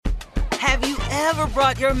Have you ever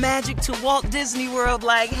brought your magic to Walt Disney World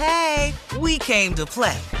like, hey, we came to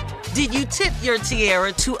play? Did you tip your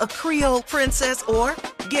tiara to a Creole princess or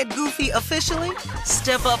get goofy officially?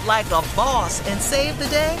 Step up like a boss and save the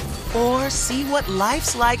day? Or see what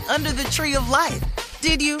life's like under the tree of life?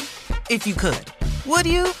 Did you? If you could. Would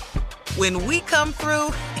you? When we come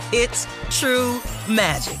through, it's true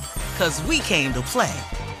magic. 'Cause we came to play.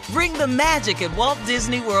 Bring the magic at Walt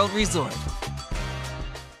Disney World Resort.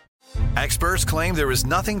 Experts claim there is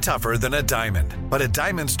nothing tougher than a diamond. But at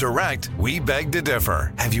Diamonds Direct, we beg to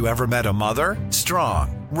differ. Have you ever met a mother?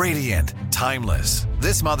 Strong, radiant, timeless.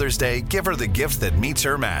 This Mother's Day, give her the gift that meets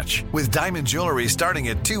her match. With diamond jewelry starting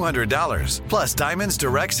at $200. Plus Diamonds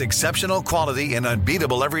Direct's exceptional quality and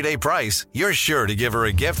unbeatable everyday price, you're sure to give her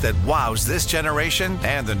a gift that wows this generation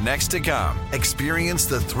and the next to come. Experience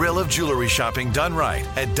the thrill of jewelry shopping done right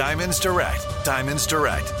at Diamonds Direct. Diamonds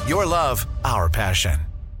Direct. Your love, our passion.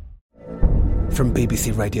 From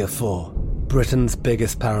BBC Radio 4, Britain's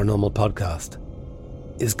biggest paranormal podcast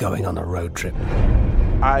is going on a road trip.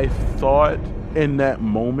 I thought in that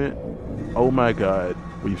moment, oh my God,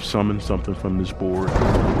 we've summoned something from this board.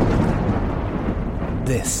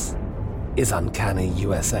 This is Uncanny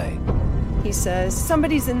USA. He says,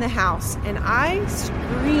 somebody's in the house, and I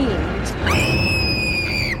screamed.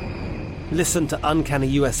 Listen to Uncanny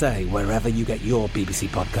USA wherever you get your BBC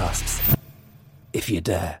podcasts, if you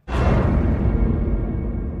dare.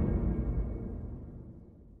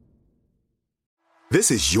 This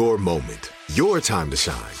is your moment, your time to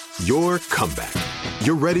shine, your comeback.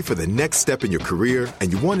 You're ready for the next step in your career,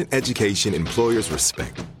 and you want an education employers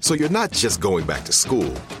respect. So you're not just going back to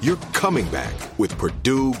school, you're coming back with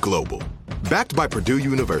Purdue Global. Backed by Purdue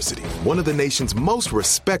University, one of the nation's most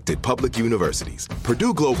respected public universities,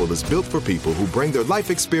 Purdue Global is built for people who bring their life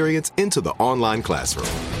experience into the online classroom.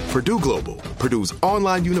 Purdue Global, Purdue's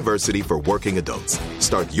online university for working adults.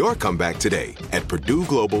 Start your comeback today at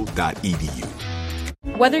purdueglobal.edu.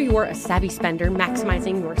 Whether you're a savvy spender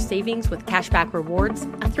maximizing your savings with cashback rewards,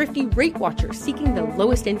 a thrifty rate watcher seeking the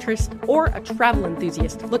lowest interest, or a travel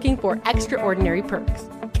enthusiast looking for extraordinary perks,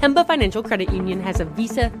 Kemba Financial Credit Union has a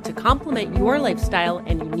visa to complement your lifestyle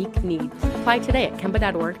and unique needs. Apply today at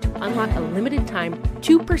Kemba.org to unlock a limited-time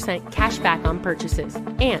 2% cash back on purchases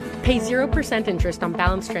and pay 0% interest on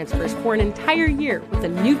balance transfers for an entire year with a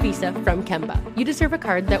new visa from Kemba. You deserve a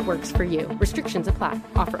card that works for you. Restrictions apply.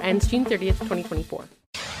 Offer ends June 30th, 2024.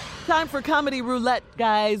 Time for Comedy Roulette,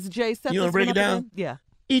 guys. Jay, set You want to break it down? again? Yeah.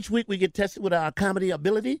 Each week we get tested with our comedy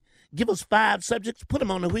ability. Give us 5 subjects, put them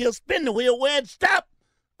on the wheel, spin the wheel, where it stop.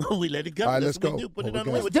 We let it go. All right, That's let's what go. we do. Put it What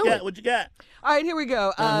on we the wheel. got? What you got? What you got? All right, here we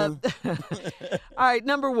go. All right,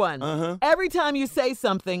 number one. Every time you say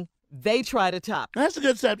something, they try to top. That's a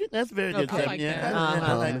good subject. That's a very good Okay. subject.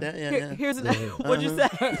 I like that. Yeah. Here's what'd you say?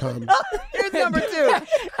 Here's number 2.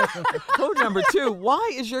 Code number 2.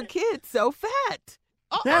 Why is your kid so fat?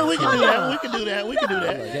 Yeah, we can do that. We can do that. We can do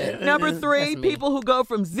that. Number 3, people who go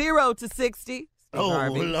from 0 to 60. Oh,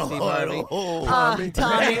 Lord.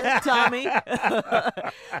 Tommy.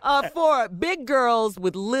 4, big girls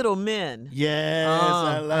with little men. Yes,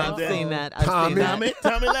 I like that. I've seen that.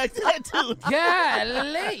 Tommy likes that too.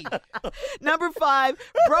 Golly. Number 5,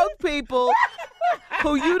 broke people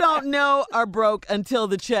who you don't know are broke until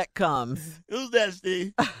the check comes. Who's that,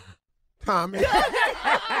 Steve? Tommy. All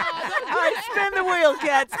right, spin the wheel,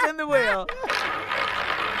 Cat. Spin the wheel.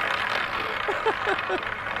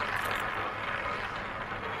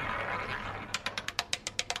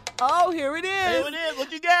 Oh, here it is. Here it is.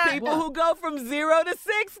 What you got? People who go from 0 to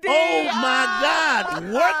 60. Oh, my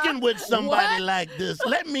God. Working with somebody like this,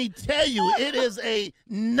 let me tell you, it is a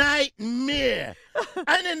nightmare.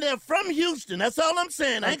 And they're from Houston. That's all I'm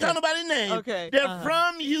saying. I ain't calling nobody's name. Okay. They're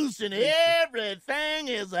from Houston. Everything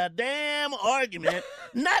is a damn argument.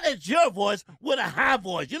 Not at your voice, with a high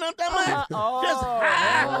voice. You know what I'm talking about? Just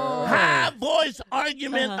high voice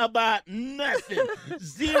argument about nothing.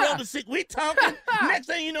 0 to 6. We talking. Next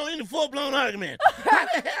thing you know, in the full-blown argument. How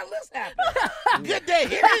the hell this happen? Good day.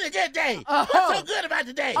 It is a good day. What's so good about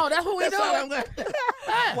today? Oh, that's what we That's all I'm doing. going.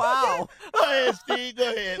 Wow. Go ahead, Steve.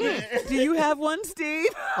 Go ahead, man. Do you have one, Steve?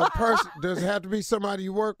 A person, does it have to be somebody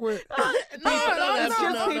you work with? It's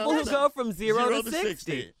just people who go from 0 to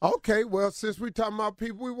 60. Okay, well, since we talking about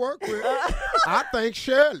people we work with, I think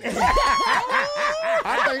Shirley.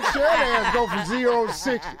 I think Shirley has to go from 0 to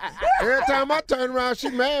 60. Every time I turn around, she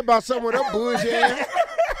mad about someone up bullshit ass.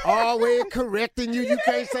 Always correcting you. You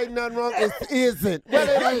can't say nothing wrong. It isn't. Well,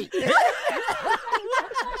 it ain't.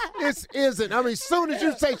 It isn't. I mean, as soon as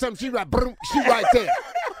you say something, she right, boom, she right there.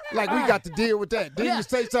 Like we got to deal with that. Then you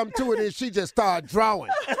say something to her, and she just started drawing.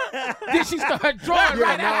 Then she started drawing Yeah,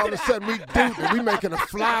 right now all after. of a sudden we do that. We making a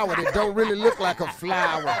flower that don't really look like a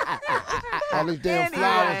flower. All these damn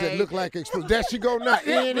flowers that look like explosions. There she go now.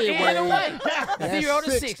 Anyway, that's 0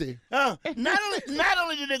 to 60. Not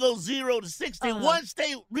only did they go 0 to 60, once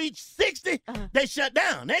they reach 60, they shut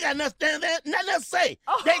down. They got nothing to say.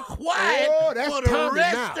 They quiet that's for the Tommy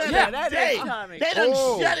rest now. of Yeah, the that is day. Tommy. They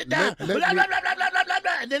done shut it down. let Blah, me- blah, blah, blah, blah, blah, blah,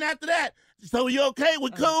 blah. And then after that, so you okay? We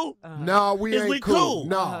cool? No, we Is ain't we cool. cool?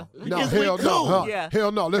 No, no, Is we hell cool? no. Huh? Yeah.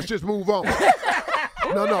 Hell no. Let's just move on.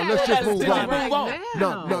 No, let's just move on.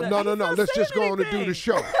 No. Let's just go on and do the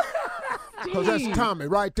show. Because that's Tommy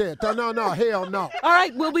right there. No, hell no. All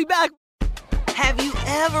right, we'll be back. Have you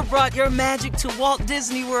ever brought your magic to Walt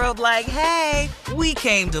Disney World like, hey, we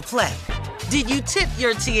came to play? Did you tip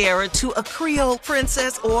your tiara to a Creole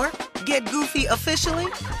princess or get goofy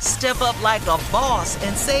officially? Step up like a boss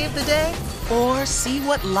and save the day? Or see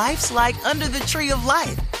what life's like under the tree of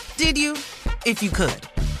life? Did you? If you could.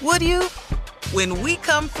 Would you? When we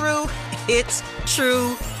come through, it's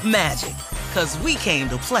true magic. 'Cause we came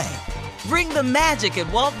to play. Bring the magic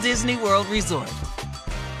at Walt Disney World Resort.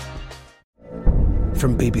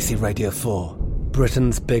 From BBC Radio 4,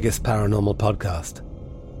 Britain's biggest paranormal podcast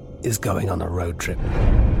is going on a road trip.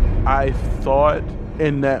 I thought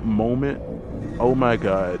in that moment, oh my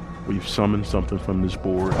God, we've summoned something from this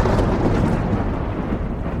board.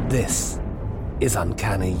 This is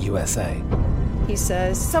Uncanny USA. He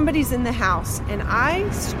says, somebody's in the house, and I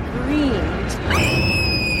screamed.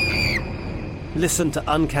 Listen to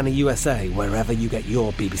Uncanny USA wherever you get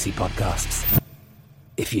your BBC podcasts,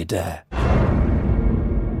 if you dare.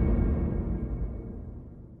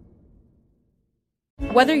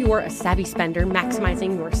 Whether you're a savvy spender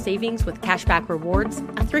maximizing your savings with cashback rewards,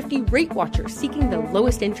 a thrifty rate watcher seeking the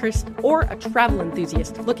lowest interest, or a travel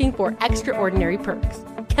enthusiast looking for extraordinary perks,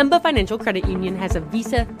 Kemba Financial Credit Union has a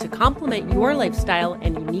visa to complement your lifestyle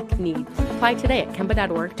and unique needs. Apply today at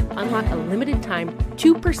Kemba.org to unlock a limited-time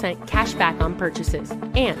 2% cash back on purchases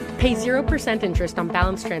and pay 0% interest on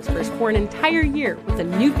balance transfers for an entire year with a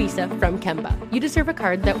new visa from Kemba. You deserve a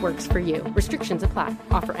card that works for you. Restrictions apply.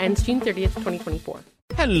 Offer ends June 30th, 2024.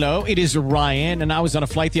 Hello, it is Ryan, and I was on a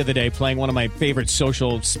flight the other day playing one of my favorite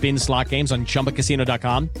social spin slot games on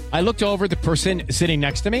ChumbaCasino.com. I looked over at the person sitting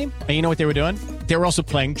next to me, and you know what they were doing? They were also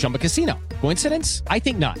playing Chumba Casino. Coincidence? I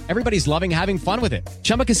think not. Everybody's loving having fun with it.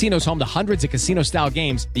 Chumba Casino is home to hundreds of casino-style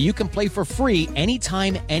games that you can play for free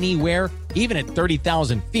anytime, anywhere, even at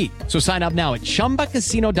 30,000 feet. So sign up now at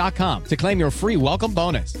ChumbaCasino.com to claim your free welcome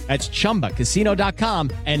bonus. That's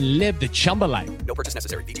ChumbaCasino.com and live the Chumba life. No purchase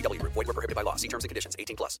necessary. VGW. Void where prohibited by law. See terms and conditions.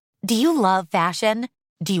 18+. Do you love fashion?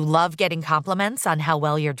 Do you love getting compliments on how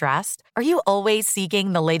well you're dressed? Are you always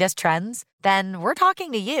seeking the latest trends? Then we're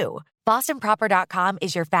talking to you. BostonProper.com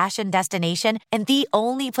is your fashion destination and the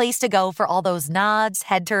only place to go for all those nods,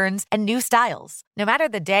 head turns, and new styles. No matter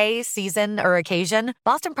the day, season, or occasion,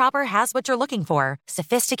 Boston Proper has what you're looking for.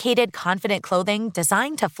 Sophisticated, confident clothing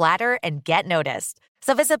designed to flatter and get noticed.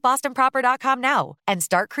 So visit BostonProper.com now and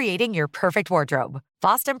start creating your perfect wardrobe.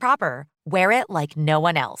 Boston Proper. Wear it like no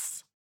one else.